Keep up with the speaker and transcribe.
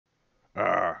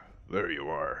There you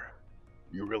are.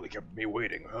 You really kept me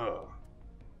waiting, huh?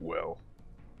 Well,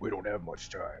 we don't have much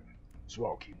time, so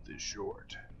I'll keep this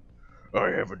short. I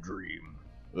have a dream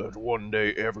that one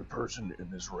day every person in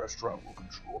this restaurant will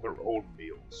control their own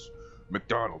meals.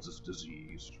 McDonald's is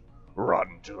diseased,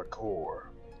 rotten to the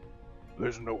core.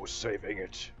 There's no saving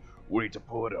it. We need to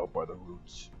pull it out by the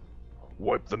roots.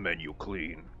 Wipe the menu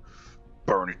clean.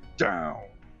 Burn it down.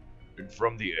 And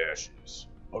from the ashes,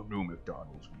 a new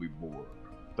McDonald's will be born.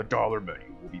 The dollar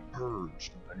menu will be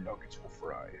purged and the nuggets will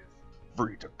fry,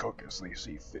 free to cook as they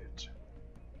see fit.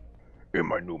 In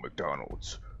my new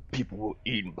McDonald's, people will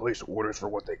eat and place orders for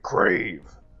what they crave.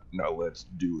 Now let's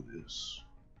do this.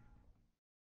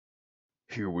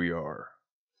 Here we are.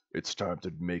 It's time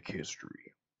to make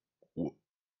history.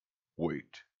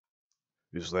 Wait.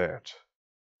 Is that...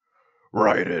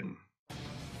 Raiden!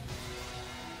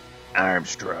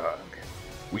 Armstrong,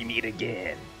 we meet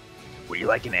again. Would you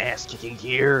like an ass kicking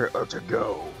here or to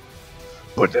go?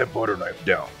 Put that butter knife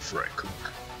down, Frank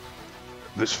Cook.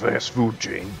 This fast food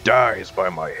chain dies by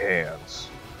my hands.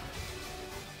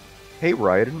 Hey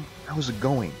Raiden, how's it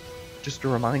going? Just a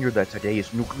reminder that today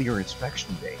is Nuclear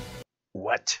Inspection Day.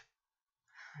 What?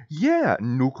 Yeah,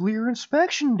 Nuclear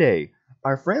Inspection Day!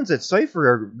 Our friends at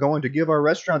Cypher are going to give our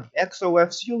restaurant the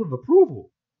XOF seal of approval.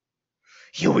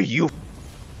 You